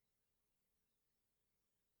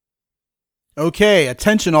Okay,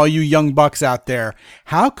 attention all you young bucks out there.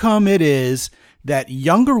 How come it is that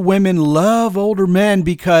younger women love older men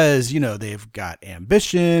because, they've got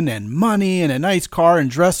ambition and money and a nice car and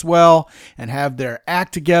dress well and have their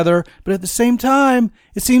act together. But at the same time,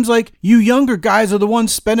 it seems like you younger guys are the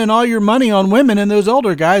ones spending all your money on women, and those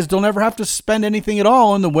older guys don't ever have to spend anything at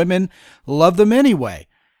all, and the women love them anyway.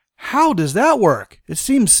 How does that work? It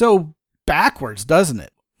seems so backwards, doesn't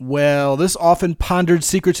it? Well, this often pondered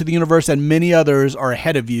secret to the universe and many others are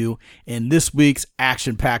ahead of you in this week's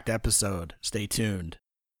action-packed episode. Stay tuned.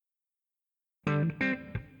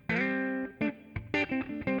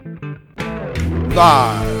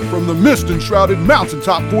 Live from the mist-enshrouded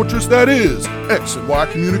mountaintop fortress that is X and Y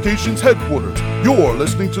Communications headquarters, you're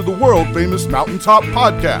listening to the world-famous Mountaintop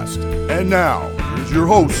Podcast. And now, here's your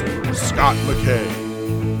host, Scott McKay.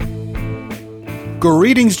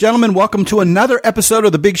 Greetings, gentlemen. Welcome to another episode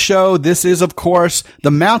of The Big Show. This is, of course,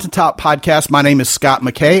 the Mountaintop Podcast. My name is Scott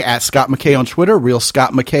McKay, at Scott McKay on Twitter, Real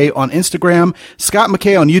Scott McKay on Instagram, Scott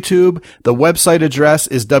McKay on YouTube. The website address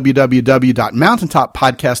is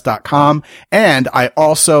www.mountaintoppodcast.com. And I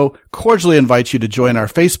also cordially invite you to join our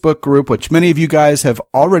Facebook group, which many of you guys have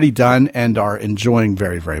already done and are enjoying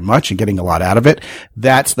very, very much and getting a lot out of it.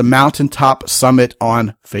 That's the Mountaintop Summit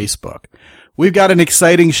on Facebook. We've got an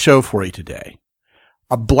exciting show for you today.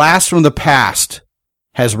 A blast from the past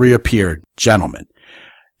has reappeared, gentlemen.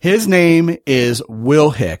 His name is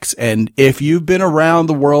Will Hicks, and if you've been around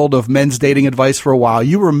the world of men's dating advice for a while,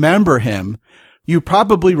 you remember him. You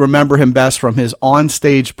probably remember him best from his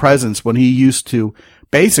on-stage presence when he used to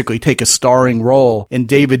basically take a starring role in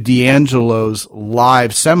David D'Angelo's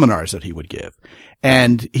live seminars that he would give.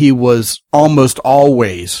 And he was almost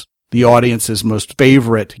always the audience's most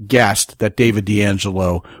favorite guest that David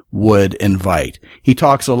D'Angelo would invite. He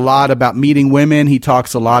talks a lot about meeting women. He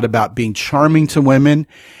talks a lot about being charming to women.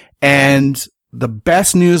 And the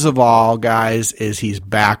best news of all, guys, is he's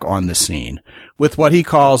back on the scene with what he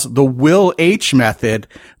calls the Will H method,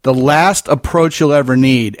 the last approach you'll ever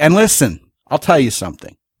need. And listen, I'll tell you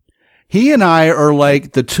something. He and I are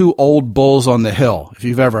like the two old bulls on the hill. If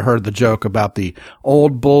you've ever heard the joke about the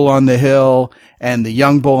old bull on the hill and the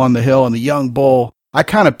young bull on the hill, and the young bull, I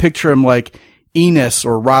kind of picture him like Enos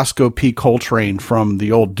or Roscoe P. Coltrane from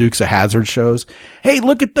the old Dukes of Hazzard shows. Hey,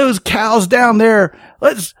 look at those cows down there.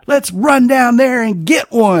 Let's run down there and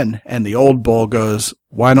get one. And the old bull goes,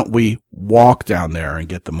 why don't we walk down there and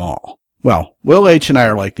get them all? Well, Will H and I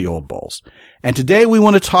are like the old bulls. And today we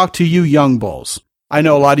want to talk to you young bulls. I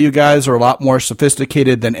know a lot of you guys are a lot more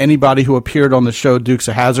sophisticated than anybody who appeared on the show Dukes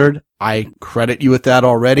of Hazzard. I credit you with that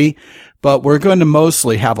already, but we're going to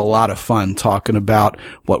mostly have a lot of fun talking about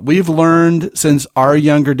what we've learned since our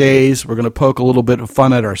younger days. We're going to poke a little bit of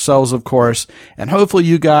fun at ourselves, of course, and hopefully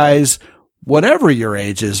you guys, whatever your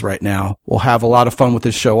age is right now, will have a lot of fun with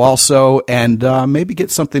this show also, and maybe get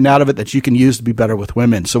something out of it that you can use to be better with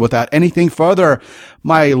women. So without anything further,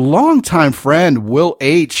 my longtime friend, Will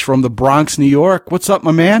H. from the Bronx, New York. What's up,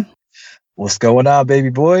 my man? What's going on, baby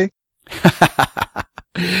boy?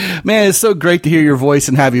 Man, it's so great to hear your voice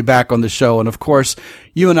and have you back on the show. And of course,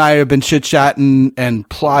 you and I have been chit-chatting and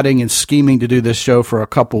plotting and scheming to do this show for a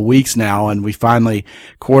couple weeks now, and we finally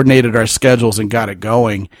coordinated our schedules and got it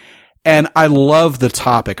going. And I love the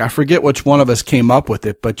topic. I forget which one of us came up with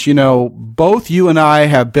it, but both you and I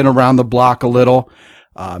have been around the block a little,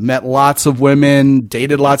 met lots of women,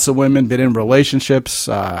 dated lots of women, been in relationships.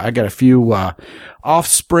 I got a few,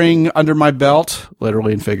 offspring under my belt,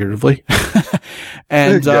 literally and figuratively.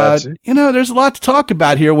 And, there's a lot to talk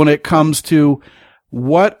about here when it comes to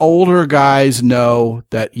what older guys know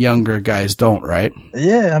that younger guys don't, right?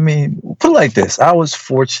 Yeah. I mean, put it like this. I was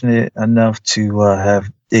fortunate enough to,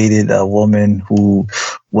 have dated a woman who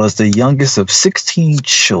was the youngest of 16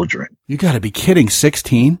 children. You got to be kidding.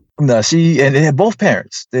 16? No, and they had both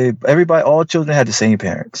parents. All children had the same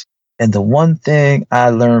parents. And the one thing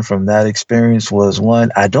I learned from that experience was,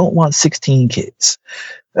 one, I don't want 16 kids.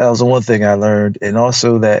 That was the one thing I learned. And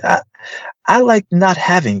also that I like not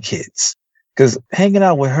having kids, because hanging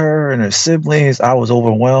out with her and her siblings, I was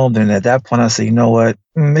overwhelmed. And at that point I said, you know what?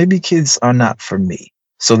 Maybe kids are not for me.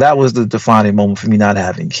 So that was the defining moment for me not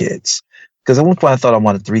having kids. Because at one point I thought I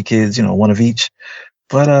wanted 3 kids, one of each,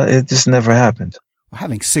 but it just never happened. Well,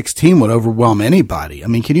 having 16 would overwhelm anybody. I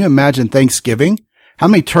mean, can you imagine Thanksgiving? How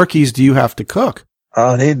many turkeys do you have to cook?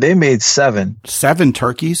 They made 7. 7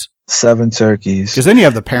 turkeys? 7 turkeys. Because then you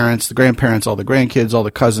have the parents, the grandparents, all the grandkids, all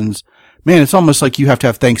the cousins. Man, it's almost like you have to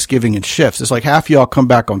have Thanksgiving in shifts. It's like half y'all come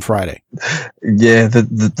back on Friday. Yeah,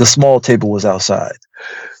 the small table was outside.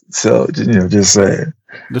 So, just saying.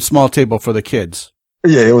 The small table for the kids.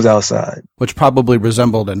 Yeah, it was outside. Which probably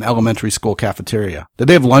resembled an elementary school cafeteria. Did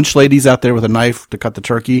they have lunch ladies out there with a knife to cut the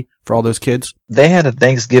turkey for all those kids? They had a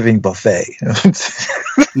Thanksgiving buffet.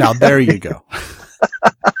 Now, there you go.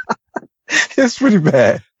 It's pretty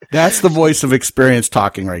bad. That's the voice of experience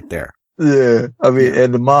talking right there. Yeah. I mean,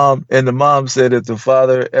 and the mom said if the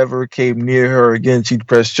father ever came near her again, she'd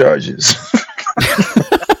press charges.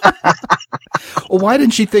 Well, why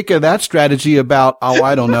didn't she think of that strategy about,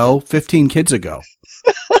 I don't know, 15 kids ago?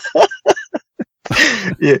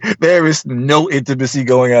 Yeah, there is no intimacy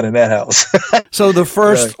going on in that house. So the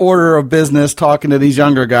first order of business talking to these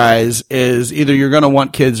younger guys is either you're going to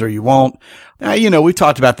want kids or you won't. Now, we've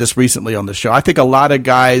talked about this recently on the show. I think a lot of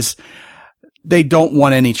guys, they don't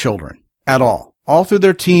want any children at all through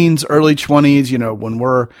their teens, early 20s, when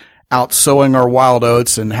we're out sowing our wild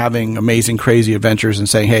oats and having amazing, crazy adventures and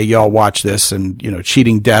saying, hey, y'all watch this and,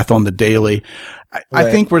 cheating death on the daily.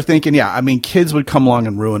 I think we're thinking, kids would come along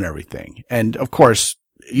and ruin everything. And of course,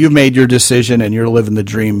 you've made your decision and you're living the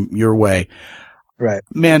dream your way. Right.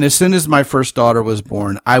 Man, as soon as my first daughter was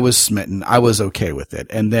born, I was smitten. I was okay with it.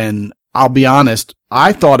 And then I'll be honest,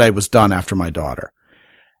 I thought I was done after my daughter.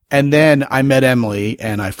 And then I met Emily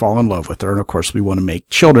and I fall in love with her. And of course, we want to make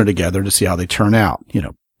children together to see how they turn out,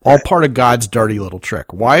 all part of God's dirty little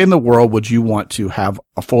trick. Why in the world would you want to have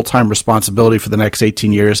a full-time responsibility for the next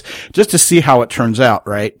 18 years just to see how it turns out,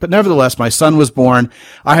 right? But nevertheless, my son was born.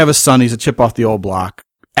 I have a son. He's a chip off the old block.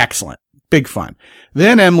 Excellent. Big fun.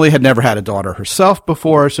 Then Emily had never had a daughter herself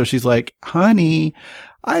before. So she's like, honey,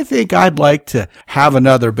 I think I'd like to have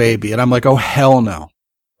another baby. And I'm like, oh, hell no.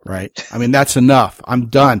 Right. I mean, that's enough. I'm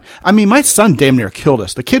done. I mean, my son damn near killed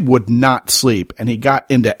us. The kid would not sleep and he got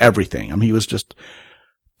into everything. I mean, he was just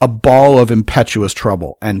a ball of impetuous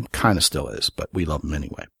trouble and kind of still is, but we love him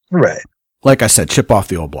anyway. Right. Like I said, chip off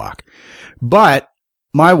the old block. But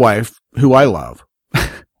my wife, who I love,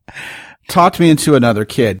 talked me into another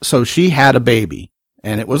kid. So she had a baby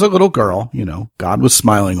and it was a little girl, God was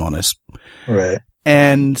smiling on us. Right.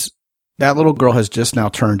 And that little girl has just now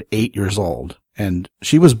turned 8 years old and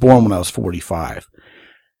she was born when I was 45.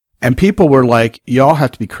 And people were like, y'all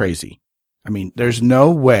have to be crazy. I mean, there's no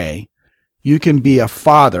way you can be a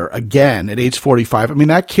father again at age 45. I mean,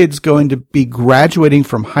 that kid's going to be graduating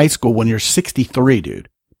from high school when you're 63, dude.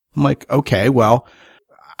 I'm like, okay, well,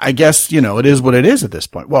 I guess, it is what it is at this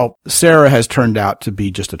point. Well, Sarah has turned out to be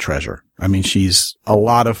just a treasure. I mean, she's a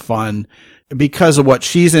lot of fun. Because of what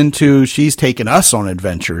she's into, she's taken us on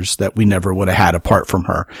adventures that we never would have had apart from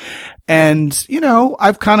her. And,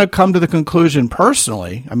 I've kind of come to the conclusion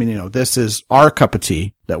personally. I mean, this is our cup of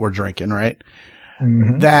tea that we're drinking, right?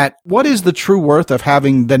 Mm-hmm. That what is the true worth of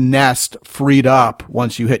having the nest freed up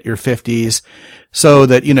once you hit your 50s so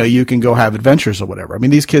that, you can go have adventures or whatever. I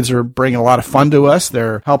mean, these kids are bringing a lot of fun to us.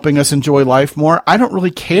 They're helping us enjoy life more. I don't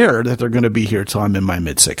really care that they're going to be here till I'm in my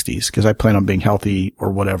mid 60s because I plan on being healthy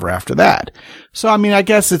or whatever after that. So, I mean, I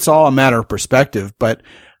guess it's all a matter of perspective, but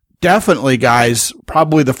definitely, guys,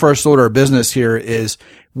 probably the first order of business here is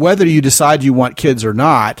whether you decide you want kids or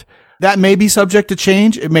not. That may be subject to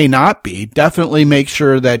change. It may not be. Definitely make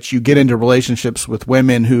sure that you get into relationships with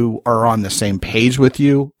women who are on the same page with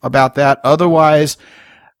you about that. Otherwise,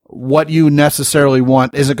 what you necessarily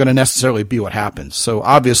want isn't going to necessarily be what happens. So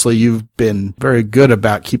obviously you've been very good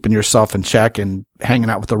about keeping yourself in check and hanging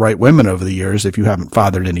out with the right women over the years if you haven't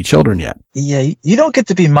fathered any children yet. Yeah, you don't get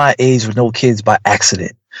to be my age with no kids by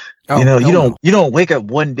accident. Oh, you don't wake up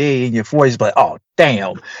one day in your 40s like, oh,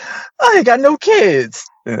 damn, I ain't got no kids.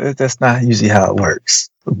 That's not usually how it works.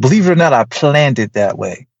 Believe it or not, I planned it that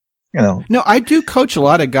way. No, I do coach a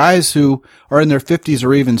lot of guys who are in their 50s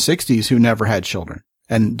or even 60s who never had children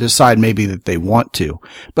and decide maybe that they want to.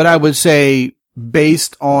 But I would say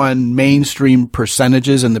based on mainstream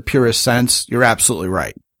percentages in the purest sense, you're absolutely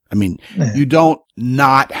right. I mean, You don't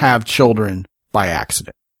not have children by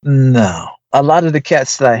accident. No. A lot of the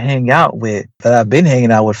cats that I hang out with, that I've been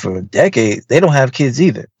hanging out with for decades, they don't have kids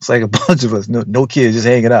either. It's like a bunch of us, no kids, just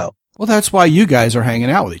hanging out. Well, that's why you guys are hanging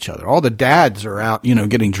out with each other. All the dads are out,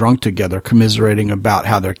 getting drunk together, commiserating about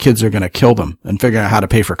how their kids are going to kill them and figuring out how to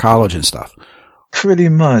pay for college and stuff. Pretty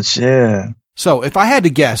much, yeah. So if I had to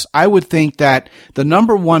guess, I would think that the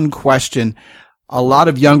number one question a lot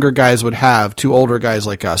of younger guys would have to older guys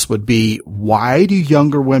like us would be, why do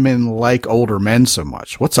younger women like older men so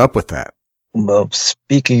much? What's up with that? Well,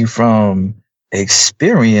 speaking from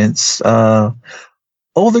experience,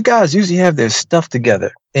 older guys usually have their stuff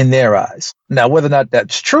together in their eyes. Now, whether or not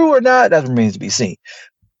that's true or not, that remains to be seen.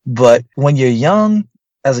 But when you're young,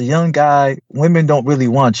 as a young guy, women don't really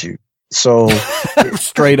want you. So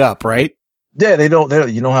straight up, right? Yeah, you don't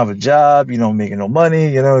have a job, you don't make no money,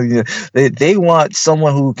 they want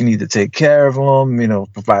someone who can either take care of them,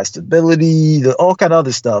 provide stability, all kind of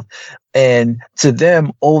other stuff. And to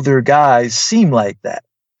them, older guys seem like that.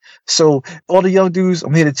 So all the young dudes,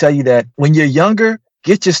 I'm here to tell you that when you're younger,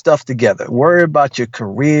 get your stuff together. Worry about your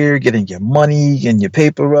career, getting your money, getting your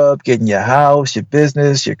paper up, getting your house, your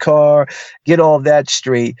business, your car, get all that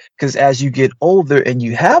straight. Because as you get older and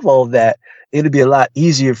you have all that, it'll be a lot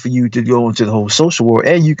easier for you to go into the whole social world,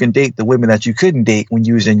 and you can date the women that you couldn't date when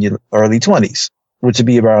you was in your early 20s, which would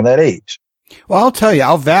be around that age. Well, I'll tell you,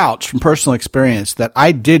 I'll vouch from personal experience that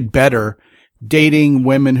I did better dating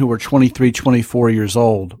women who were 23, 24 years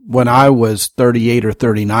old when I was 38 or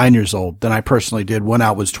 39 years old than I personally did when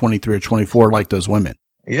I was 23 or 24 like those women.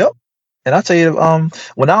 Yep. And I'll tell you,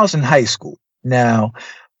 when I was in high school, now,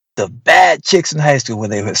 the bad chicks in high school,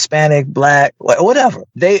 whether they were Hispanic, black, whatever,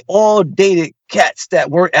 they all dated cats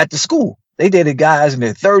that weren't at the school. They dated guys in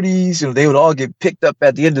their 30s, and they would all get picked up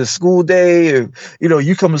at the end of the school day. Or,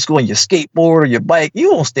 you come to school on your skateboard or your bike,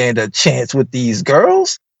 you won't stand a chance with these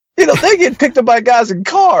girls. They get picked up by guys in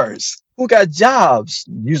cars who got jobs,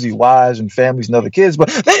 usually wives and families and other kids, but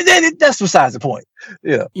that's besides the point.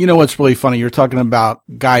 Yeah. You know what's really funny? You're talking about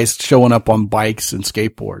guys showing up on bikes and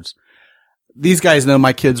skateboards. These guys know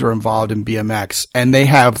my kids are involved in BMX, and they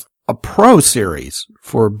have a pro series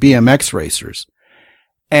for BMX racers.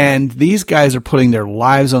 And these guys are putting their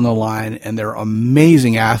lives on the line, and they're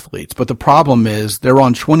amazing athletes. But the problem is they're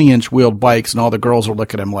on 20-inch wheeled bikes, and all the girls are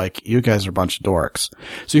looking at them like, you guys are a bunch of dorks.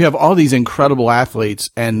 So you have all these incredible athletes,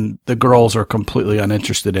 and the girls are completely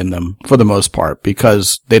uninterested in them for the most part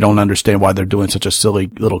because they don't understand why they're doing such a silly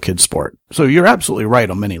little kid sport. So you're absolutely right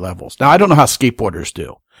on many levels. Now, I don't know how skateboarders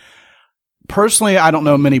do. Personally, I don't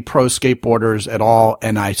know many pro skateboarders at all,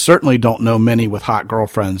 and I certainly don't know many with hot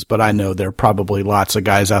girlfriends, but I know there are probably lots of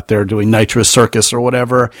guys out there doing nitrous circus or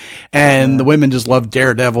whatever, and the women just love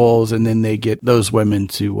daredevils, and then they get those women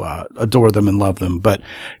to adore them and love them. But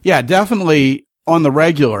yeah, definitely on the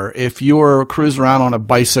regular, if you're cruising around on a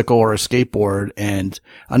bicycle or a skateboard and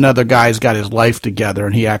another guy's got his life together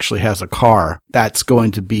and he actually has a car, that's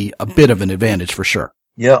going to be a bit of an advantage for sure.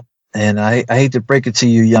 Yep. And I hate to break it to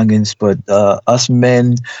you youngins, but us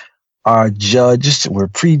men are judged, we're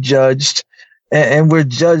prejudged, and we're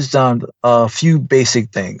judged on a few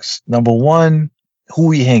basic things. Number one, who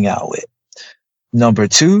we hang out with. Number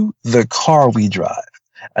two, the car we drive.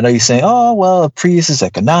 I know you're saying, oh, well, a Prius is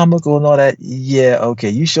economical and all that. Yeah, okay.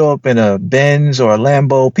 You show up in a Benz or a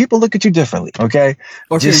Lambo, people look at you differently, okay?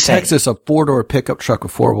 Or if you're in Texas, a four-door pickup truck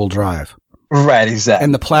with four-wheel drive. Right, exactly.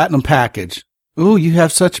 And the platinum package. Ooh, you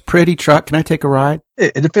have such a pretty truck. Can I take a ride?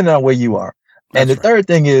 It depends on where you are. That's and the third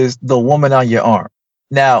thing is the woman on your arm.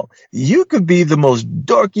 Now, you could be the most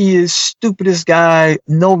dorkiest, stupidest guy,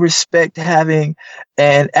 no respect having,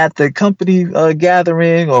 and at the company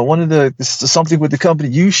gathering or something with the company,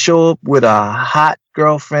 you show up with a hot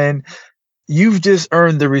girlfriend. You've just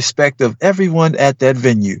earned the respect of everyone at that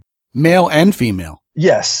venue. Male and female.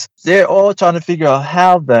 Yes. They're all trying to figure out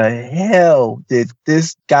how the hell did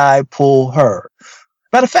this guy pull her?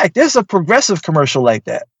 Matter of fact, there's a Progressive commercial like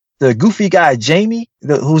that. The goofy guy, Jamie,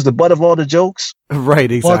 who's the butt of all the jokes. Right,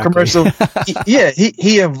 exactly. One commercial.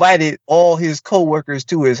 He invited all his coworkers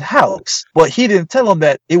to his house, but he didn't tell them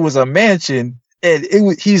that it was a mansion and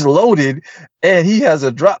he's loaded and he has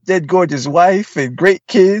a drop dead gorgeous wife and great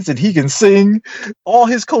kids and he can sing. All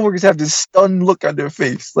his coworkers have this stunned look on their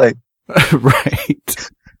face. Like, right.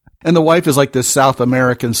 And the wife is like this South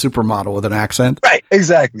American supermodel with an accent. Right,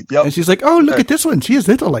 exactly. Yep. And she's like, oh, look at this one. She is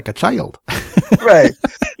little like a child. Right.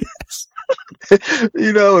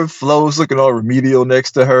 And Flo's looking all remedial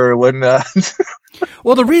next to her and whatnot.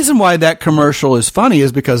 Well, the reason why that commercial is funny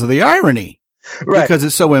is because of the irony. Right. Because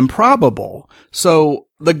it's so improbable. So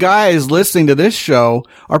the guys listening to this show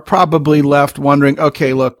are probably left wondering,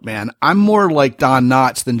 okay, look, man, I'm more like Don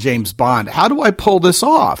Knotts than James Bond. How do I pull this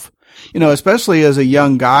off? Especially as a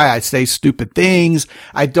young guy, I say stupid things.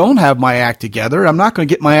 I don't have my act together. I'm not going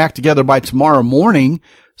to get my act together by tomorrow morning.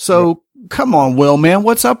 So come on, Will, man,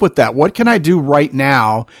 what's up with that? What can I do right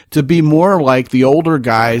now to be more like the older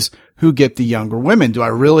guys who get the younger women? Do I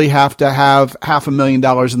really have to have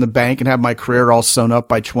 $500,000 in the bank and have my career all sewn up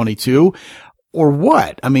by 22? Or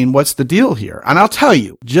what? I mean, what's the deal here? And I'll tell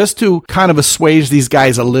you, just to kind of assuage these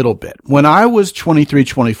guys a little bit, when I was 23,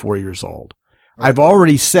 24 years old, I've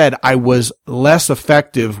already said I was less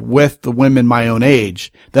effective with the women my own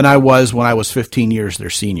age than I was when I was 15 years their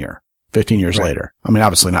senior, 15 years later. I mean,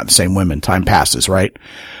 obviously not the same women. Time passes, right?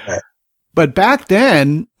 But back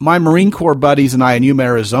then, my Marine Corps buddies and I in Yuma,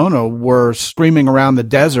 Arizona were screaming around the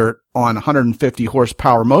desert on 150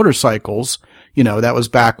 horsepower motorcycles. You know, that was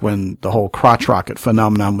back when the whole crotch rocket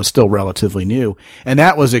phenomenon was still relatively new. And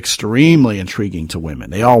that was extremely intriguing to women.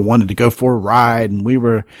 They all wanted to go for a ride. And we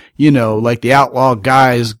were, you know, like the outlaw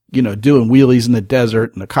guys, you know, doing wheelies in the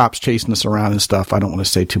desert and the cops chasing us around and stuff. I don't want to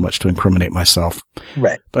say too much to incriminate myself.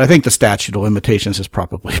 Right. But I think the statute of limitations has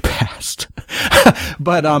probably passed.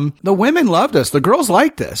 But, the women loved us. The girls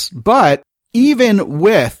liked us. But even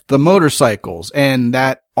with the motorcycles and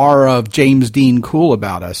that aura of James Dean cool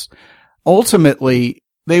about us, ultimately,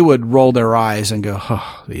 they would roll their eyes and go,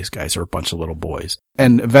 oh, these guys are a bunch of little boys,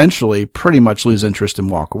 and eventually pretty much lose interest and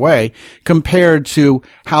walk away, compared to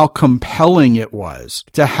how compelling it was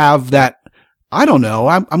to have that, I don't know,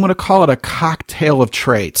 I'm going to call it a cocktail of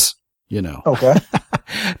traits, you know. Okay.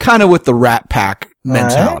 Kind of with the Rat Pack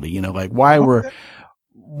mentality, right. You know, like why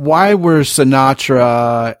were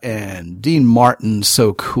Sinatra and Dean Martin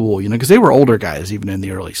so cool? You know, because they were older guys even in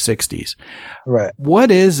the early 60s. Right.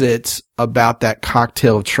 What is it about that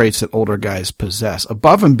cocktail of traits that older guys possess,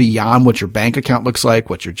 above and beyond what your bank account looks like,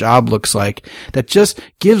 what your job looks like, that just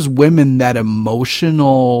gives women that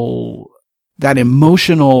emotional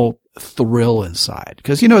thrill inside?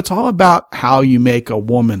 Because, you know, it's all about how you make a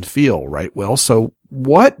woman feel, right, Will? So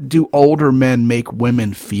what do older men make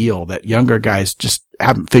women feel that younger guys just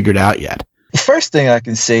haven't figured out yet? The first thing I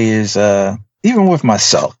can say is, even with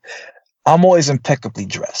myself, I'm always impeccably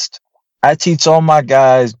dressed. I teach all my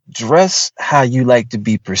guys, dress how you like to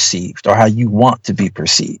be perceived or how you want to be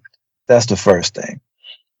perceived. That's the first thing.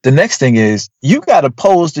 The next thing is you got to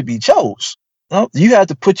pose to be chose. You have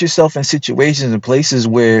to put yourself in situations and places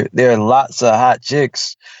where there are lots of hot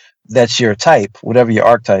chicks that's your type, whatever your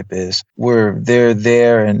archetype is, where they're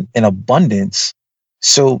there in abundance.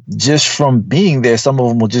 So just from being there, some of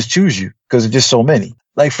them will just choose you because there's just so many.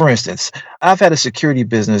 Like, for instance, I've had a security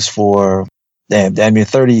business for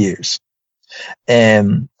 30 years.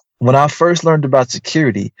 And when I first learned about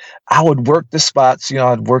security, I would work the spots, you know,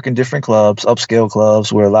 I'd work in different clubs, upscale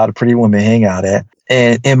clubs where a lot of pretty women hang out at.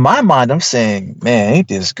 And in my mind, I'm saying, man, ain't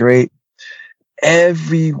this great?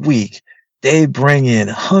 Every week, they bring in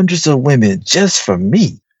hundreds of women just for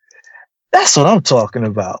me. That's what I'm talking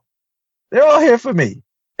about. They're all here for me.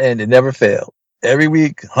 And it never failed. Every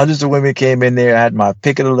week, hundreds of women came in there. I had my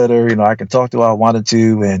pick of the litter. You know, I can talk to who I wanted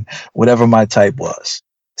to and whatever my type was.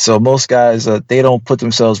 So most guys, they don't put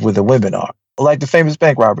themselves where the women are. Like the famous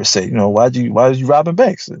bank robbers say, you know, why did you robbing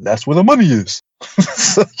banks? That's where the money is.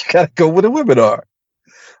 So you got to go where the women are.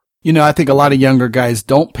 You know, I think a lot of younger guys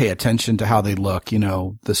don't pay attention to how they look. You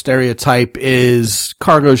know, the stereotype is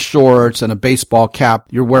cargo shorts and a baseball cap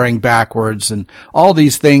you're wearing backwards and all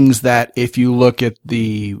these things that if you look at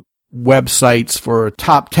the websites for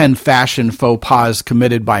top 10 fashion faux pas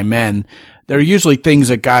committed by men, they're usually things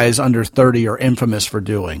that guys under 30 are infamous for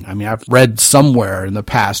doing. I mean, I've read somewhere in the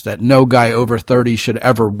past that no guy over 30 should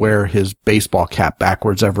ever wear his baseball cap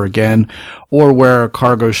backwards ever again, or wear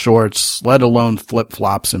cargo shorts, let alone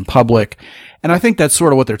flip-flops in public. And I think that's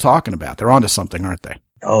sort of what they're talking about. They're onto something, aren't they?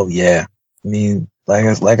 Oh, yeah. I mean, like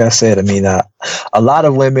I said, I mean, a lot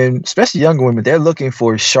of women, especially younger women, they're looking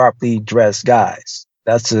for sharply dressed guys.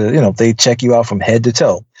 That's they check you out from head to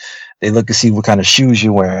toe. They look to see what kind of shoes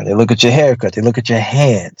you're wearing. They look at your haircut. They look at your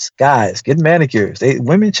hands. Guys, get manicures.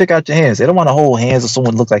 Women check out your hands. They don't want to hold hands of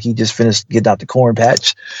someone look like he just finished getting out the corn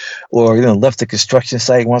patch, or left the construction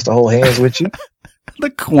site, wants to hold hands with you. The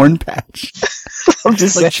corn patch. I'm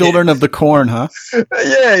just like saying. Children of the corn, huh?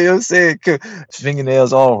 Yeah, you know what I'm saying?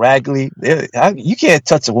 Fingernails all raggedy. You can't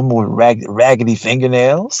touch a woman with raggedy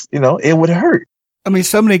fingernails. It would hurt. I mean,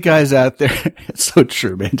 so many guys out there, it's so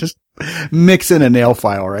true, man. Just mix in a nail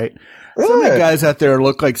file, right? Yeah. So many guys out there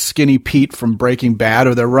look like Skinny Pete from Breaking Bad,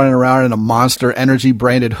 or they're running around in a Monster Energy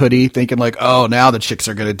branded hoodie thinking like, oh, now the chicks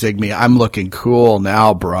are going to dig me. I'm looking cool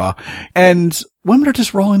now, bruh. And women are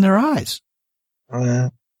just rolling their eyes.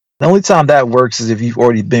 The only time that works is if you've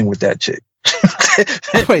already been with that chick.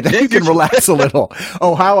 Wait, then you can relax a little.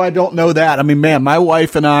 Oh, how I don't know that. I mean, man, my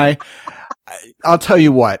wife and I'll tell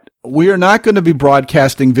you what, we are not going to be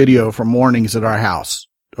broadcasting video for mornings at our house.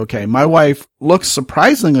 Okay. My wife looks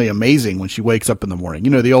surprisingly amazing when she wakes up in the morning.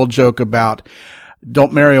 You know, the old joke about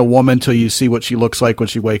don't marry a woman till you see what she looks like when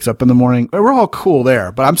she wakes up in the morning. We're all cool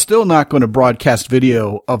there, but I'm still not going to broadcast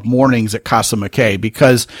video of mornings at Casa McKay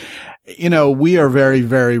because, we are very,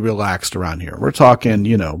 very relaxed around here. We're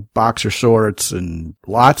talking, boxer shorts and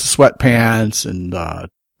lots of sweatpants and,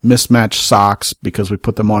 mismatched socks because we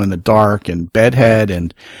put them on in the dark and bedhead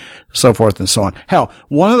and so forth and so on. Hell,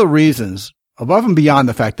 one of the reasons above and beyond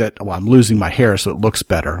the fact that, well, I'm losing my hair so it looks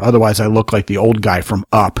better. Otherwise, I look like the old guy from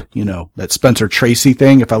Up, that Spencer Tracy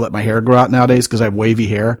thing. If I let my hair grow out nowadays because I have wavy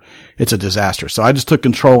hair, it's a disaster. So I just took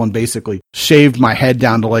control and basically shaved my head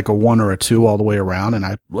down to like a 1 or a 2 all the way around, and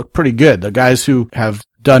I look pretty good. The guys who have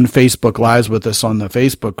done Facebook Lives with us on the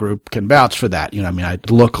Facebook group can vouch for that. I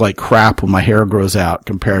look like crap when my hair grows out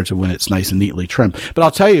compared to when it's nice and neatly trimmed. But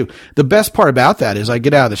I'll tell you, the best part about that is I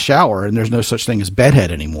get out of the shower and there's no such thing as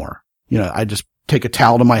bedhead anymore. I just take a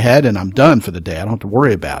towel to my head and I'm done for the day. I don't have to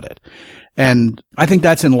worry about it. And I think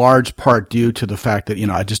that's in large part due to the fact that,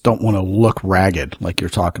 I just don't want to look ragged like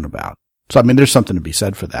you're talking about. So, there's something to be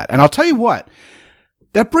said for that. And I'll tell you what,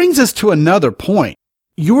 that brings us to another point.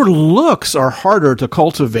 Your looks are harder to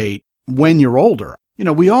cultivate when you're older.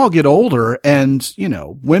 We all get older and,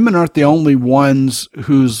 women aren't the only ones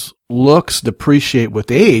whose looks depreciate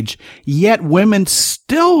with age, yet women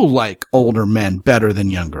still like older men better than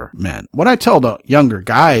younger men. What I tell the younger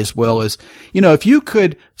guys, Will, is, if you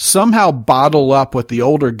could somehow bottle up what the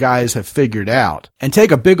older guys have figured out and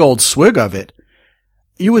take a big old swig of it,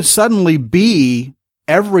 you would suddenly be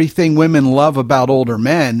everything women love about older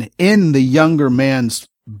men in the younger man's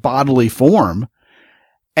bodily form,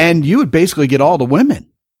 and you would basically get all the women.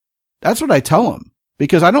 That's what I tell them,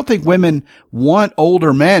 because I don't think women want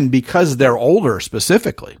older men because they're older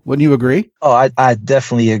specifically. Wouldn't you agree? Oh, I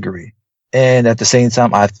definitely agree. And at the same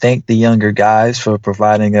time, I thank the younger guys for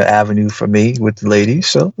providing an avenue for me with the ladies.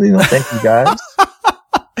 So, thank you guys.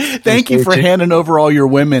 Thank you for handing over all your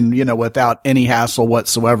women, without any hassle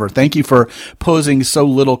whatsoever. Thank you for posing so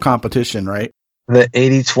little competition, right? The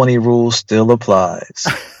 80-20 rule still applies.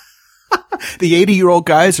 The 80-year-old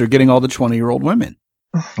guys are getting all the 20-year-old women.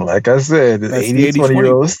 Like I said, the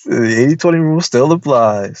 80-20 rule still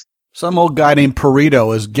applies. Some old guy named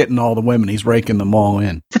Perito is getting all the women. He's raking them all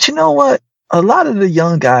in. But you know what? A lot of the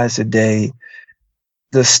young guys today,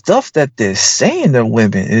 the stuff that they're saying to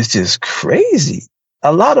women is just crazy.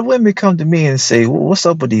 A lot of women come to me and say, well, what's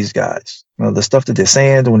up with these guys? The stuff that they're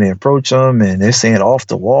saying when they approach them, and they're saying off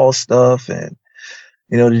the wall stuff, and,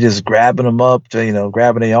 they're just grabbing them up,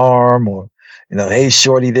 grabbing their arm, or, hey,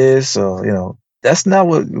 shorty this, or, that's not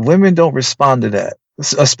what women don't respond to that,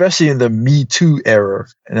 especially in the Me Too era.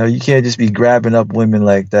 You can't just be grabbing up women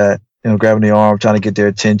like that, grabbing their arm, trying to get their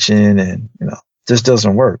attention, and, just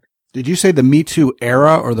doesn't work. Did you say the Me Too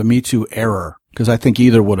era or the Me Too error? Because I think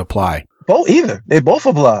either would apply. Either. They both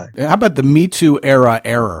apply. How about the Me Too era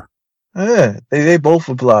error? Yeah, they both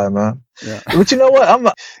apply, man. Yeah. But you know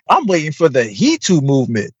what? I'm waiting for the He Too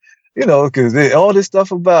movement, because all this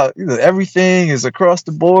stuff about, everything is across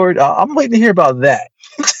the board. I'm waiting to hear about that.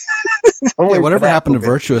 Whatever happened to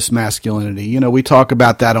virtuous masculinity? We talk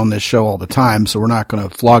about that on this show all the time, so we're not going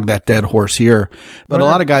to flog that dead horse here. But a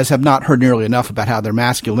lot of guys have not heard nearly enough about how their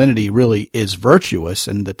masculinity really is virtuous,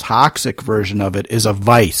 and the toxic version of it is a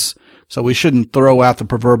vice. So we shouldn't throw out the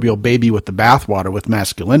proverbial baby with the bathwater with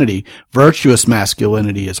masculinity. Virtuous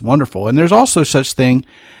masculinity is wonderful. And there's also such thing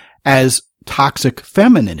as toxic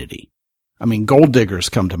femininity. Gold diggers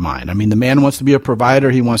come to mind. The man wants to be a provider.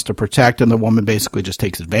 He wants to protect, and the woman basically just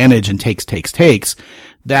takes advantage and takes.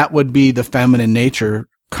 That would be the feminine nature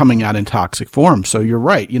coming out in toxic form. So you're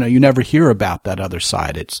right. You never hear about that other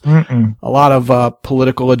side. It's a lot of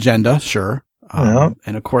political agenda, sure.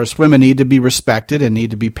 And of course, women need to be respected and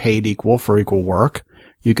need to be paid equal for equal work.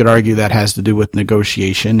 You could argue that has to do with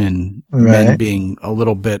negotiation and men being a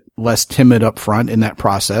little bit less timid up front in that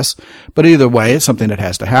process. But either way, it's something that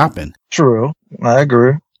has to happen. True. I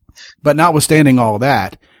agree. But notwithstanding all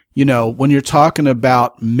that, when you're talking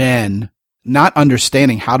about men not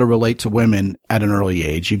understanding how to relate to women at an early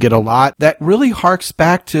age, you get a lot that really harks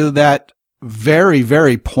back to that very,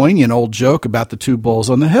 very poignant old joke about the two bulls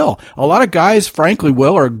on the hill. A lot of guys, frankly,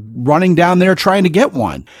 Will, are running down there trying to get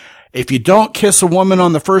one. If you don't kiss a woman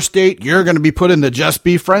on the first date, you're going to be put in the just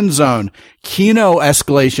be friend zone. Kino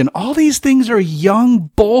escalation. All these things are young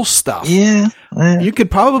bull stuff. Yeah. You could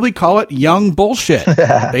probably call it young bullshit,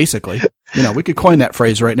 basically. We could coin that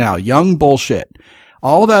phrase right now. Young bullshit.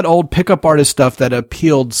 All that old pickup artist stuff that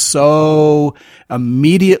appealed so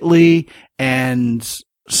immediately and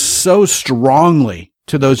so strongly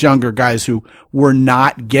to those younger guys who were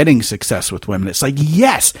not getting success with women. It's like,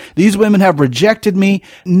 yes, these women have rejected me.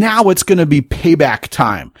 Now it's going to be payback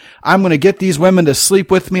time. I'm going to get these women to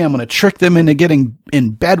sleep with me. I'm going to trick them into getting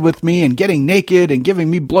in bed with me and getting naked and giving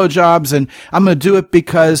me blowjobs. And I'm going to do it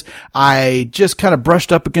because I just kind of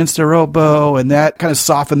brushed up against their elbow, and that kind of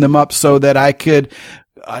softened them up so that I could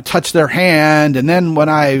touch their hand. And then when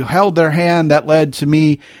I held their hand, that led to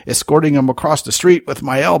me escorting them across the street with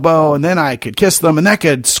my elbow. And then I could kiss them and that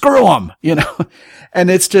could screw them, And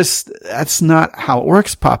it's just, that's not how it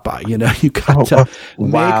works, Papa. You got to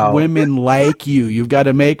make women like you. You've got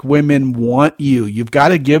to make women want you. You've got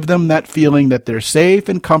to give them that feeling that they're safe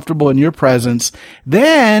and comfortable in your presence.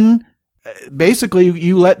 Then basically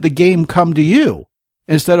you let the game come to you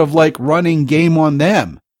instead of like running game on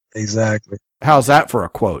them. Exactly. How's that for a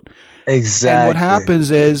quote? Exactly. And what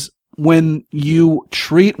happens is when you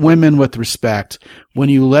treat women with respect, when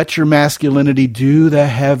you let your masculinity do the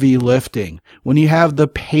heavy lifting, when you have the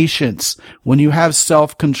patience, when you have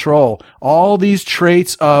self-control, all these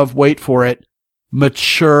traits of, wait for it,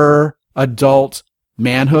 mature adult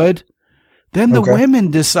manhood, then the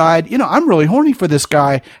women decide, I'm really horny for this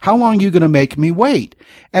guy. How long are you going to make me wait?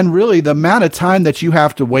 And really the amount of time that you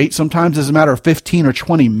have to wait sometimes is a matter of 15 or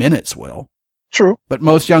 20 minutes, Will. True. But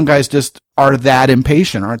most young guys just are that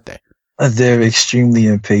impatient, aren't they? They're extremely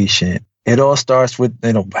impatient. It all starts with,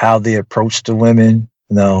 how they approach the women,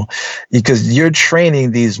 because you're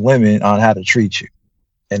training these women on how to treat you.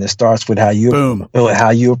 And it starts with how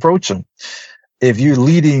you approach them. If you're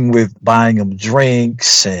leading with buying them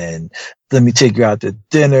drinks and let me take you out to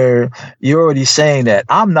dinner, you're already saying that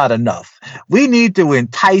I'm not enough. We need to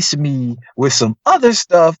entice me with some other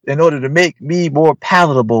stuff in order to make me more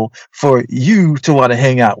palatable for you to want to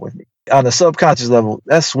hang out with me. On a subconscious level,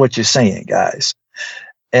 that's what you're saying, guys.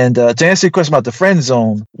 And to answer your question about the friend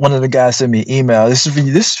zone, one of the guys sent me an email. This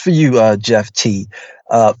is for you, Jeff T.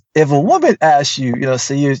 If a woman asks you,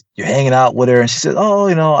 say you're hanging out with her and she says, oh,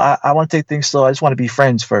 I want to take things slow. I just want to be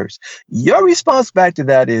friends first. Your response back to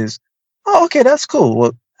that is, oh, okay, that's cool.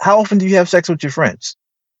 Well, how often do you have sex with your friends?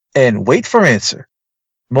 And wait for answer.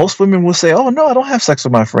 Most women will say, oh, no, I don't have sex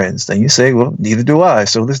with my friends. Then you say, well, neither do I.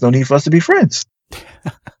 So there's no need for us to be friends.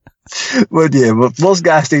 But most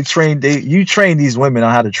guys, you train these women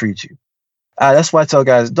on how to treat you. That's why I tell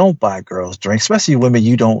guys, don't buy girls drinks, especially women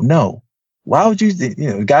you don't know. Why would you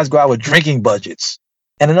guys go out with drinking budgets?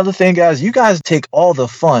 And another thing, guys, you guys take all the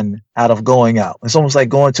fun out of going out. It's almost like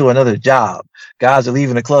going to another job. Guys are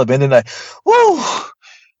leaving the club and they're like, whoa,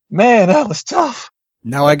 man, that was tough.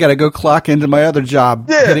 Now I got to go clock into my other job,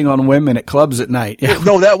 hitting on women at clubs at night.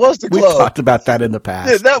 No, that was the club. We've talked about that in the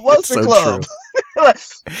past. Yeah, that was the club.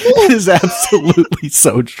 It is absolutely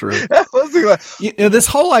so true. That was the club. This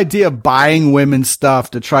whole idea of buying women stuff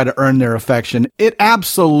to try to earn their affection, it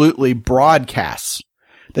absolutely broadcasts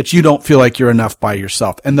that you don't feel like you're enough by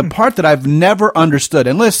yourself. And the part that I've never understood,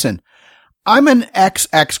 and listen, I'm an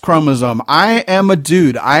XX chromosome. I am a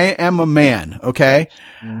dude. I am a man. Okay.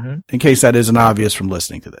 Mm-hmm. In case that isn't obvious from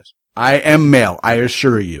listening to this, I am male. I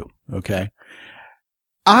assure you. Okay.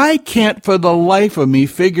 I can't for the life of me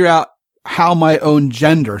figure out how my own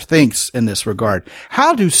gender thinks in this regard.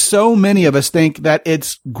 How do so many of us think that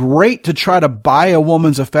it's great to try to buy a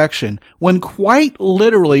woman's affection when quite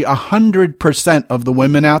literally 100% of the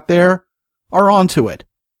women out there are onto it?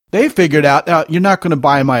 They figured out, you're not going to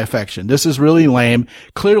buy my affection. This is really lame.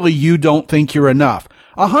 Clearly you don't think you're enough.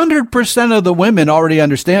 100% of the women already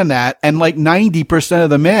understand that, and like 90% of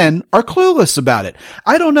the men are clueless about it.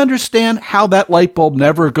 I don't understand how that light bulb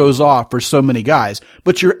never goes off for so many guys,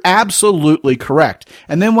 but you're absolutely correct.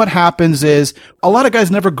 And then what happens is a lot of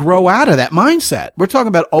guys never grow out of that mindset. We're talking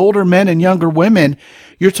about older men and younger women.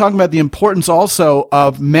 You're talking about the importance also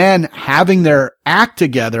of men having their act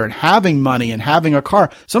together and having money and having a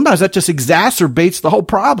car. Sometimes that just exacerbates the whole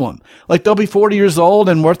problem. Like they'll be 40 years old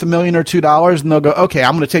and worth $1 million or $2 dollars, and they'll go, okay,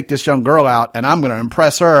 I'm going to take this young girl out and I'm going to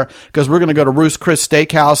impress her because we're going to go to Ruth's Chris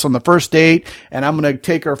Steakhouse on the first date, and I'm going to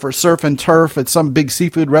take her for surf and turf at some big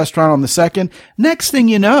seafood restaurant on the second. Next thing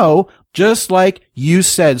you know, just like you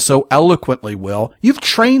said so eloquently, Will, you've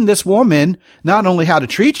trained this woman not only how to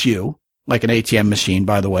treat you, like an ATM machine,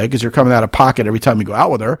 by the way, because you're coming out of pocket every time you go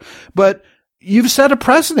out with her, but you've set a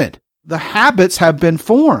precedent. The habits have been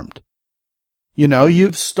formed.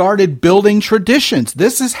 You've started building traditions.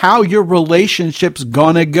 This is how your relationship's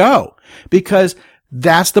gonna go, because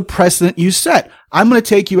that's the precedent you set. I'm going to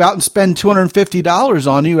take you out and spend $250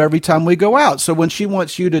 on you every time we go out. So when she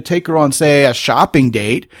wants you to take her on, say, a shopping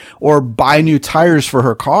date or buy new tires for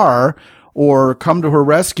her car or come to her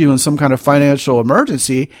rescue in some kind of financial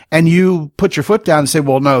emergency, and you put your foot down and say,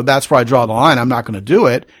 well, no, that's where I draw the line. I'm not going to do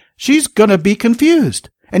it. She's going to be confused.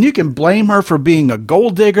 And you can blame her for being a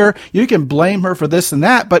gold digger. You can blame her for this and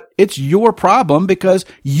that, but it's your problem because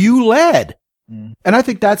you led. And I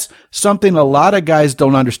think that's something a lot of guys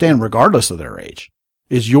don't understand, regardless of their age,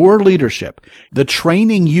 is your leadership. The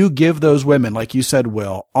training you give those women, like you said,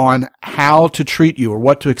 Will, on how to treat you or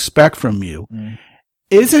what to expect from you.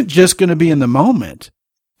 isn't just going to be in the moment.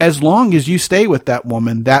 As long as you stay with that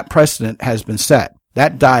woman, that precedent has been set.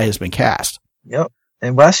 That die has been cast. Yep.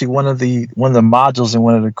 And well, actually, one of the modules in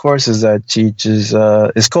one of the courses I teach is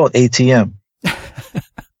called ATM.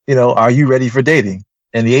 Are you ready for dating?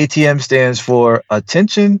 And the ATM stands for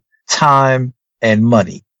attention, time, and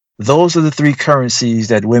money. Those are the three currencies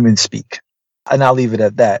that women speak. And I'll leave it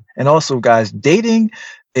at that. And also, guys, dating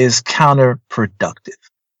is counterproductive.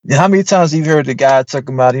 How many times have you heard the guy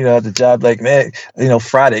talking about, at the job, like, man,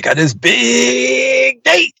 Friday got this big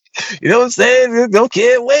date. You know what I'm saying? No,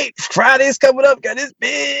 can't wait. Friday's coming up, got this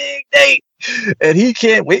big date. And he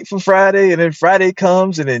can't wait for Friday. And then Friday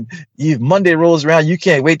comes, and then Monday rolls around. You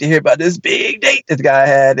can't wait to hear about this big date that the guy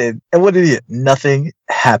had. And what did he do? Nothing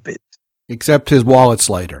happened. Except his wallet's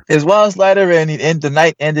lighter. His wallet's lighter, and the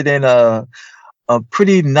night ended in a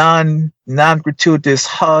pretty non-gratuitous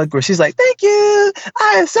hug where she's like, "Thank you.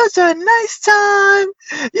 I had such a nice time.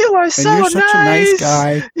 You are so nice. Such a nice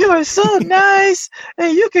guy. You are so nice.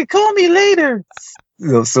 And you can call me later."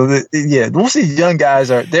 Most of these young guys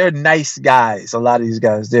they're nice guys. A lot of these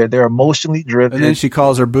guys, they're emotionally driven. And then she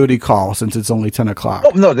calls her booty call since it's only 10 o'clock.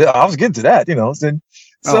 Oh, no, I was getting to that,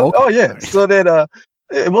 Okay. So then,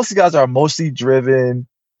 most of the guys are emotionally driven.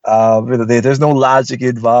 There's no logic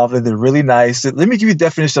involved, and they're really nice. Let me give you a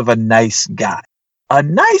definition of a nice guy. A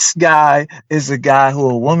nice guy is a guy who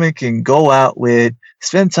a woman can go out with,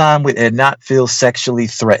 spend time with, and not feel sexually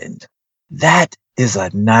threatened. That is a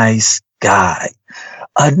nice guy.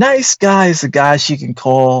 A nice guy is a guy she can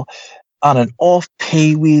call on an off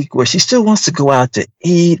pay week where she still wants to go out to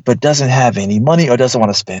eat, but doesn't have any money or doesn't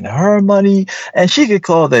want to spend her money. And she could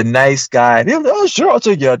call the nice guy. And he'll be, "Oh, sure, I'll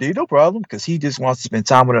take you out, dude. No problem." Because he just wants to spend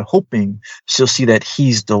time with her, hoping she'll see that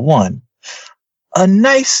he's the one. A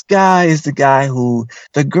nice guy is the guy who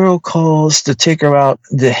the girl calls to take her out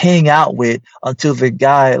to hang out with until the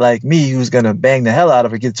guy like me, who's going to bang the hell out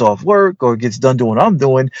of her, gets off work or gets done doing what I'm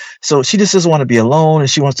doing. So she just doesn't want to be alone, and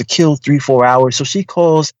she wants to kill 3-4 hours. So she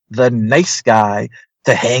calls the nice guy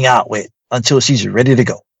to hang out with until she's ready to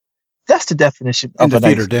go. That's the definition of a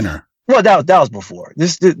nice her dinner. Well, that was before.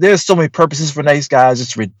 There's so many purposes for nice guys.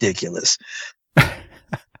 It's ridiculous.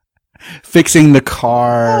 Fixing the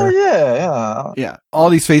car. Oh, yeah. Yeah. All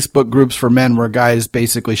these Facebook groups for men where guys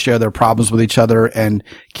basically share their problems with each other and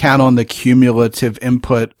count on the cumulative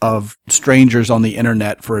input of strangers on the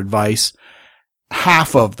internet for advice.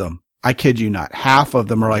 Half of them, I kid you not, half of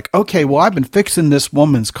them are like, "Okay, well, I've been fixing this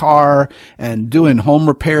woman's car and doing home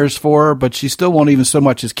repairs for her, but she still won't even so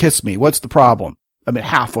much as kiss me. What's the problem?" I mean,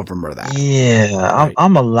 half of them are that. Yeah, right.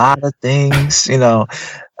 I'm a lot of things, and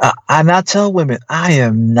I tell women, I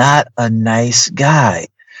am not a nice guy.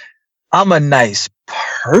 I'm a nice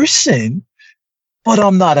person, but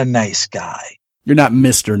I'm not a nice guy. You're not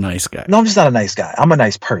Mr. Nice Guy. No, I'm just not a nice guy. I'm a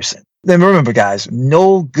nice person. Then remember, guys,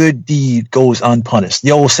 no good deed goes unpunished.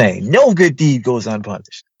 The old saying, no good deed goes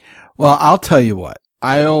unpunished. Well, I'll tell you what.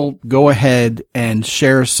 I'll go ahead and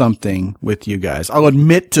share something with you guys. I'll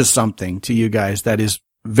admit to something to you guys that is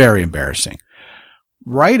very embarrassing.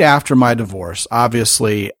 Right after my divorce,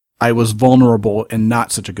 obviously, I was vulnerable in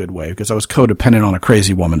not such a good way because I was codependent on a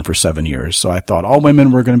crazy woman for 7 years. So I thought all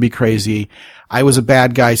women were going to be crazy. I was a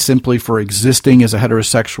bad guy simply for existing as a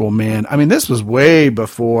heterosexual man. I mean, this was way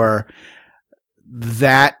before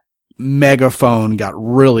that megaphone got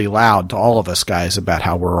really loud to all of us guys about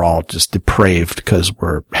how we're all just depraved because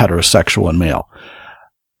we're heterosexual and male,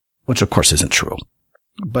 which of course isn't true.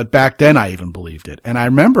 But back then I even believed it. And I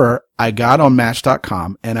remember I got on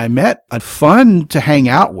Match.com and I met a fun to hang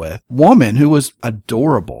out with woman who was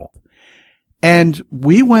adorable. And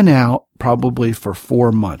we went out probably for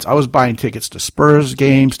 4 months. I was buying tickets to Spurs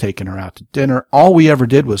games, taking her out to dinner. All we ever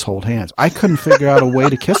did was hold hands. I couldn't figure out a way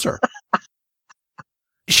to kiss her.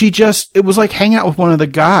 It was like hanging out with one of the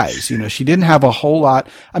guys. She didn't have a whole lot.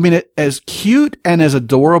 I mean, as cute and as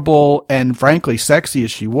adorable and frankly sexy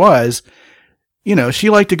as she was, she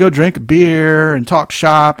liked to go drink beer and talk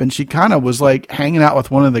shop, and she kind of was like hanging out with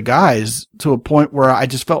one of the guys to a point where I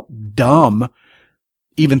just felt dumb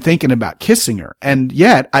even thinking about kissing her. And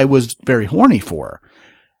yet I was very horny for her.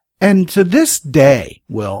 And to this day,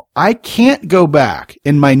 Will, I can't go back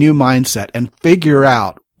in my new mindset and figure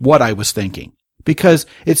out what I was thinking. Because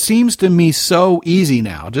it seems to me so easy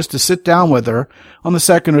now just to sit down with her on the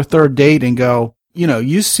second or third date and go,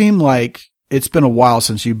 you seem like it's been a while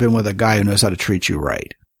since you've been with a guy who knows how to treat you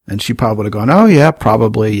right. And she probably would have gone, "Oh yeah,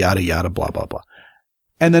 probably, yada, yada, blah, blah, blah."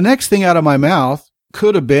 And the next thing out of my mouth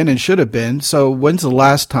could have been and should have been, "So when's the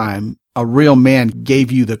last time a real man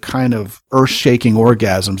gave you the kind of earth-shaking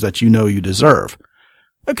orgasms that you know you deserve?"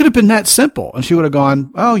 It could have been that simple. And she would have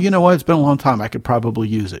gone, oh, you know what? It's been a long time. I could probably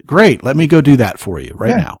use it. Great. Let me go do that for you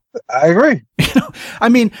right now. I agree. I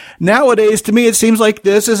mean, nowadays to me, it seems like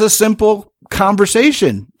this is a simple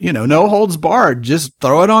conversation, no holds barred. Just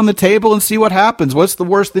throw it on the table and see what happens. What's the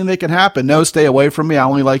worst thing that can happen? No, stay away from me. I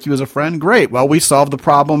only like you as a friend. Great. Well, we solved the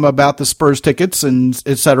problem about the Spurs tickets and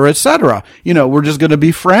et cetera, et cetera. We're just going to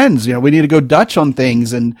be friends. We need to go Dutch on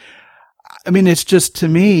things. And I mean, it's just, to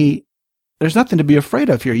me, there's nothing to be afraid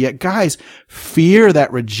of here. Yet guys fear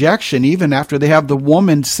that rejection even after they have the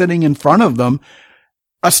woman sitting in front of them,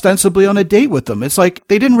 ostensibly on a date with them. It's like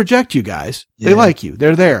they didn't reject you guys. Yeah. They like you.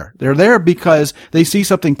 They're there. They're there because they see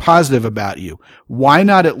something positive about you. Why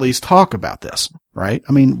not at least talk about this? Right?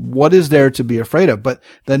 I mean, what is there to be afraid of? But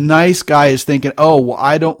the nice guy is thinking, oh, well,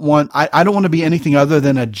 I don't want to be anything other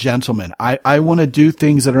than a gentleman. I want to do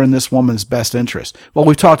things that are in this woman's best interest. Well,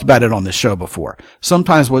 we've talked about it on this show before.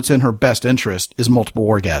 Sometimes what's in her best interest is multiple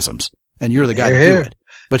orgasms, and you're the guy to do it.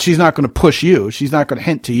 But she's not going to push you. She's not going to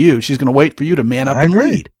hint to you. She's going to wait for you to man up and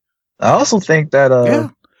lead. I also think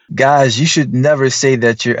that, guys, you should never say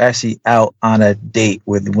that you're actually out on a date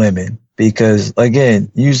with women because,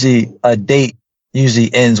 again, usually a date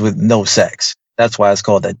usually ends with no sex. That's why it's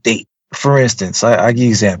called a date. For instance, I give you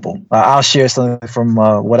an example. I'll share something from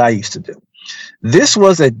what I used to do. This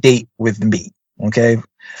was a date with me. Okay.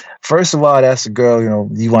 First of all, I'd ask the girl,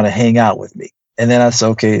 you want to hang out with me? And then I said,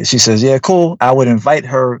 okay. She says, yeah, cool. I would invite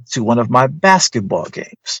her to one of my basketball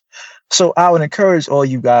games. So I would encourage all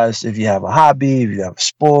you guys, if you have a hobby, if you have a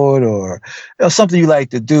sport or something you like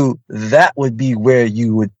to do, that would be where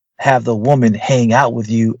you would have the woman hang out with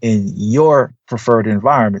you in your preferred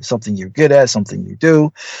environment, something you're good at, something you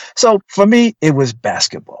do. So for me, it was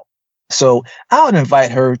basketball. So I would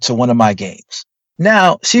invite her to one of my games.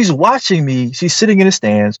 Now she's watching me. She's sitting in the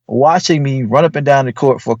stands, watching me run up and down the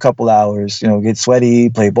court for a couple hours, get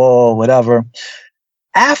sweaty, play ball, whatever.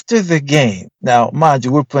 After the game, now, mind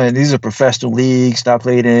you, we're playing, these are professional leagues that I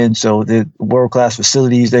played in. So the world-class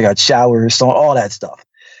facilities, they got showers, so all that stuff.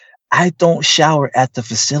 I don't shower at the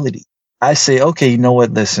facility. I say, okay, you know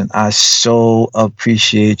what? Listen, I so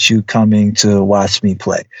appreciate you coming to watch me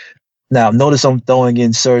play. Now, notice I'm throwing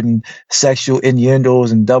in certain sexual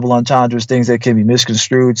innuendos and double entendres, things that can be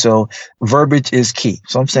misconstrued. So verbiage is key.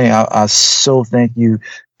 So I'm saying I so thank you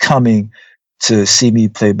coming to see me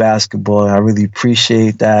play basketball. I really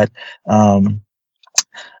appreciate that.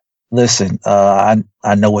 Listen,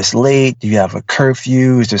 I know it's late. Do you have a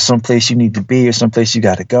curfew? Is there someplace you need to be or someplace you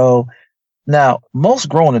got to go? Now, most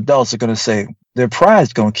grown adults are going to say their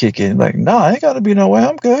pride's going to kick in. Like, no, I ain't got to be nowhere.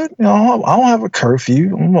 I'm good. I don't have a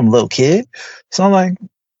curfew. I'm a little kid. So I'm like,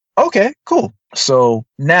 okay, cool. So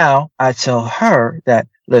now I tell her that,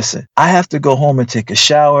 listen, I have to go home and take a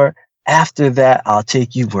shower. After that, I'll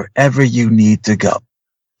take you wherever you need to go.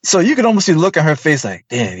 So you can almost see the look on her face like,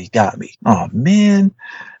 damn, he got me. Oh, man,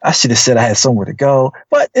 I should have said I had somewhere to go.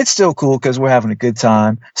 But it's still cool because we're having a good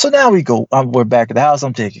time. So now we're back at the house.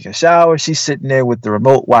 I'm taking a shower. She's sitting there with the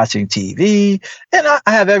remote watching TV. And I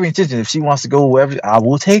have every intention. If she wants to go wherever, I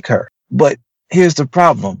will take her. But here's the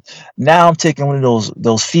problem. Now I'm taking one of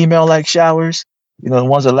those female-like showers. The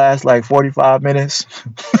ones that last like 45 minutes,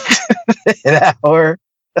 an hour.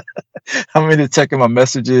 I'm in there checking my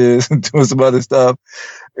messages and doing some other stuff.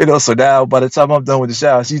 So now by the time I'm done with the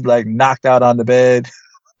shower, she's like knocked out on the bed.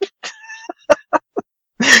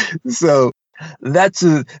 So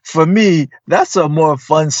for me, that's a more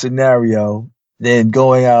fun scenario than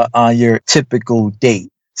going out on your typical date.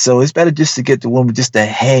 So it's better just to get the woman just to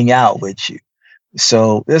hang out with you.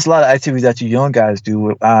 So there's a lot of activities that you young guys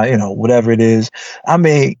do, whatever it is. I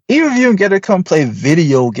mean, even if you can get her to come play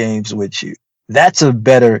video games with you, that's a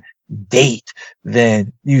better date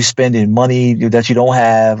than you spending money that you don't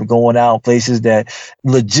have, going out places that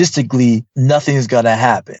logistically nothing's going to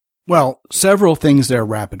happen. Well, several things there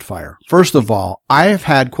rapid fire. First of all, I have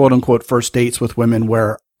had quote unquote first dates with women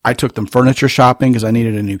where I took them furniture shopping because I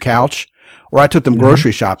needed a new couch, or I took them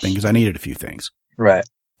grocery shopping because I needed a few things. Right.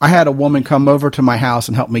 I had a woman come over to my house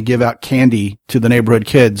and help me give out candy to the neighborhood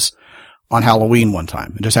kids on Halloween one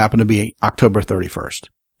time. It just happened to be October 31st.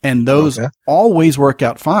 And those always work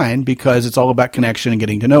out fine because it's all about connection and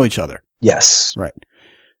getting to know each other. Yes. Right.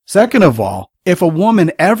 Second of all, if a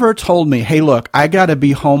woman ever told me, hey, look, I got to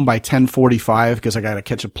be home by 10:45 because I got to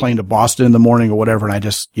catch a plane to Boston in the morning or whatever, and I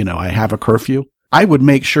just, I have a curfew, I would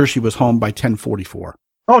make sure she was home by 10:44.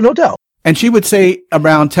 Oh, no doubt. And she would say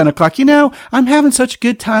around 10 o'clock, I'm having such a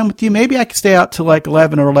good time with you. Maybe I could stay out till like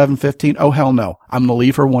 11 or 11:15. Oh, hell no. I'm going to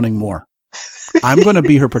leave her wanting more. I'm going to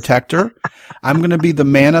be her protector. I'm going to be the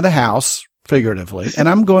man of the house, figuratively, and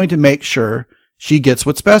I'm going to make sure she gets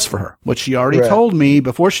what's best for her. What she already Right. told me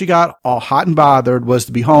before she got all hot and bothered was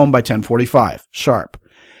to be home by 10:45 sharp.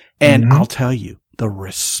 And I'll tell you, the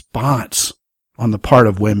response on the part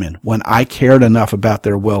of women when I cared enough about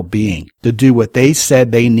their well-being to do what they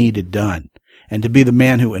said they needed done and to be the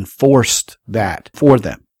man who enforced that for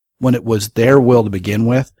them when it was their will to begin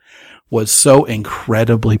with was so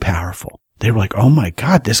incredibly powerful. They were like, oh my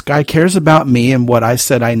God, this guy cares about me and what I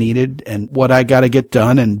said I needed and what I got to get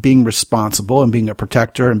done and being responsible and being a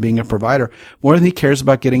protector and being a provider more than he cares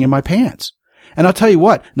about getting in my pants. And I'll tell you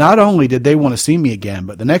what, not only did they want to see me again,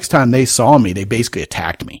 but the next time they saw me, they basically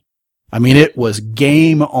attacked me. I mean, it was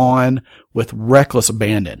game on with reckless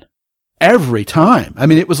abandon every time. I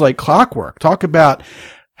mean, it was like clockwork. Talk about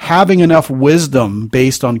having enough wisdom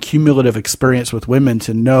based on cumulative experience with women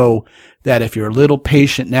to know that if you're a little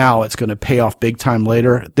patient now, it's going to pay off big time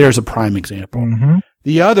later. There's a prime example.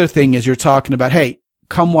 The other thing is you're talking about, hey,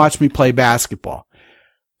 come watch me play basketball.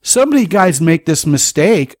 So many guys make this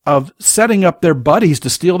mistake of setting up their buddies to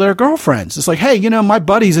steal their girlfriends. It's like, hey, you know, my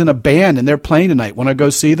buddy's in a band and they're playing tonight. Want to go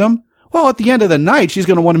see them? Well, at the end of the night, she's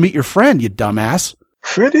going to want to meet your friend, you dumbass.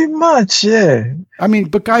 Pretty much, yeah. I mean,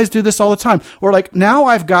 but guys do this all the time. Or like, now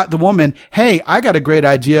I've got the woman, hey, I got a great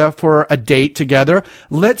idea for a date together.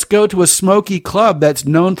 Let's go to a smoky club that's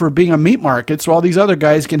known for being a meat market so all these other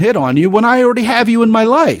guys can hit on you when I already have you in my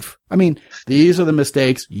life. I mean, these are the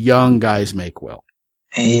mistakes young guys make, Will.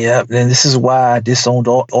 Yep, and this is why I disowned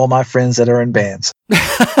all my friends that are in bands.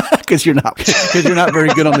 Because you're not very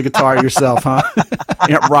good on the guitar yourself, huh?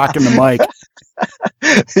 You're not rocking the mic.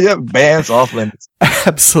 Yep, bands off limits.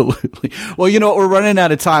 Absolutely. Well, you know what? We're running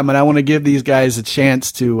out of time, and I want to give these guys a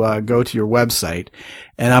chance to go to your website,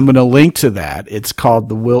 and I'm going to link to that. It's called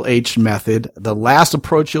the Will H Method, the last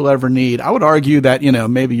approach you'll ever need. I would argue that, you know,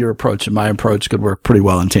 maybe your approach and my approach could work pretty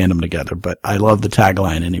well in tandem together, but I love the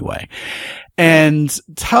tagline anyway. And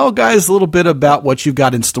tell guys a little bit about what you've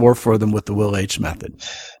got in store for them with the Will H Method.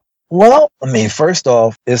 Well, I mean, first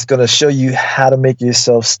off, it's going to show you how to make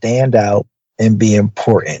yourself stand out and be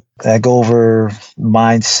important. I go over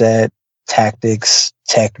mindset, tactics,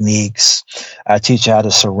 techniques. I teach you how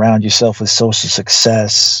to surround yourself with social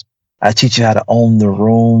success. I teach you how to own the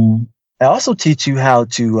room. I also teach you how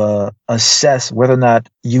to assess whether or not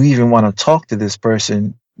you even want to talk to this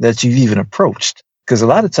person that you've even approached. Because a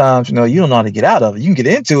lot of times, you know, you don't know how to get out of it. You can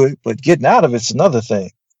get into it, but getting out of it's another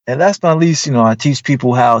thing. And last but not least, you know, I teach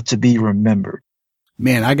people how to be remembered.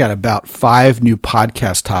 Man, I got about 5 new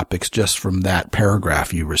podcast topics just from that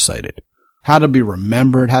paragraph you recited. How to be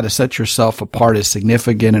remembered, how to set yourself apart as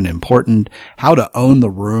significant and important, how to own the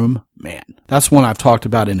room. Man, that's one I've talked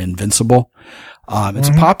about in Invincible. It's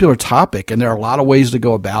a popular topic, and there are a lot of ways to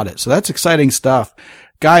go about it. So that's exciting stuff.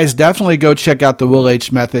 Guys, definitely go check out the Will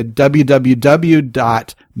H Method,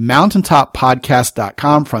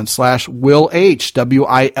 www.mountaintoppodcast.com/Will H,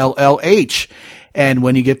 WILLH. And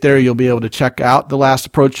when you get there, you'll be able to check out the last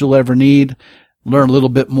approach you'll ever need, learn a little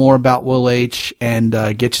bit more about Will H, and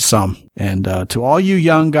get you some. And to all you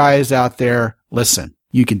young guys out there, listen,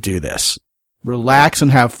 you can do this. Relax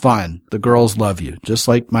and have fun. The girls love you. Just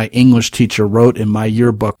like my English teacher wrote in my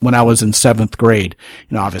yearbook when I was in 7th grade.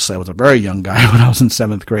 You know, obviously I was a very young guy when I was in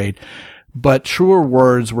 7th grade, but truer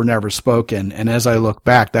words were never spoken. And as I look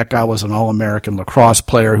back, that guy was an All-American lacrosse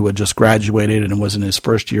player who had just graduated and was in his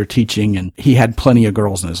first year teaching, and he had plenty of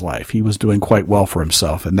girls in his life. He was doing quite well for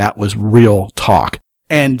himself, and that was real talk.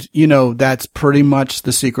 And, you know, that's pretty much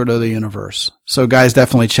the secret of the universe. So guys,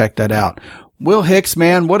 definitely check that out. Will Hicks,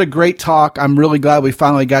 man, what a great talk. I'm really glad we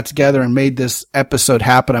finally got together and made this episode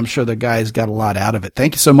happen. I'm sure the guys got a lot out of it.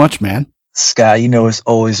 Thank you so much, man. Scott, you know, it's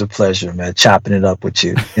always a pleasure, man, chopping it up with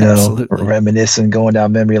you. You know, reminiscing, going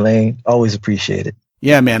down memory lane. Always appreciate it.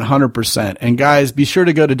 Yeah, man, 100%. And guys, be sure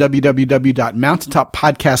to go to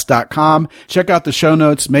www.mountaintoppodcast.com. Check out the show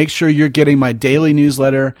notes. Make sure you're getting my daily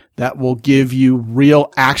newsletter that will give you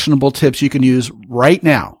real actionable tips you can use right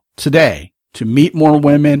now, today, to meet more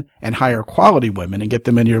women and hire quality women and get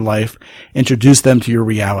them into your life, introduce them to your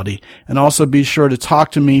reality. And also be sure to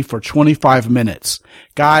talk to me for 25 minutes.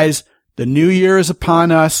 Guys, the new year is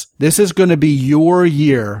upon us. This is going to be your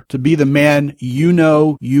year to be the man you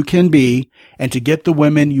know you can be and to get the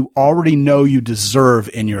women you already know you deserve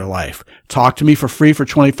in your life. Talk to me for free for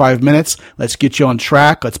 25 minutes. Let's get you on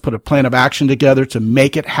track. Let's put a plan of action together to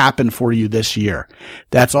make it happen for you this year.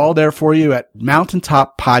 That's all there for you at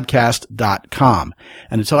mountaintoppodcast.com.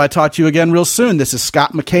 And until I talk to you again real soon, this is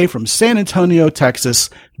Scott McKay from San Antonio, Texas.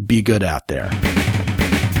 Be good out there.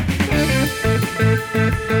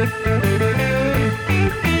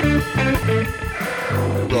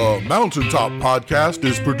 The Mountaintop Podcast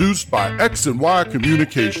is produced by X and Y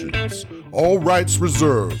Communications. All rights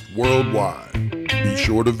reserved worldwide. Be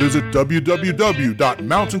sure to visit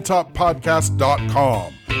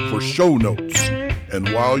www.mountaintoppodcast.com for show notes. And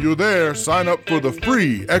while you're there, sign up for the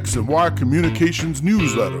free X and Y Communications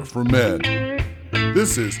newsletter for men.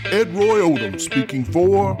 This is Ed Roy Odom speaking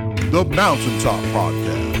for the Mountaintop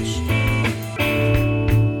Podcast.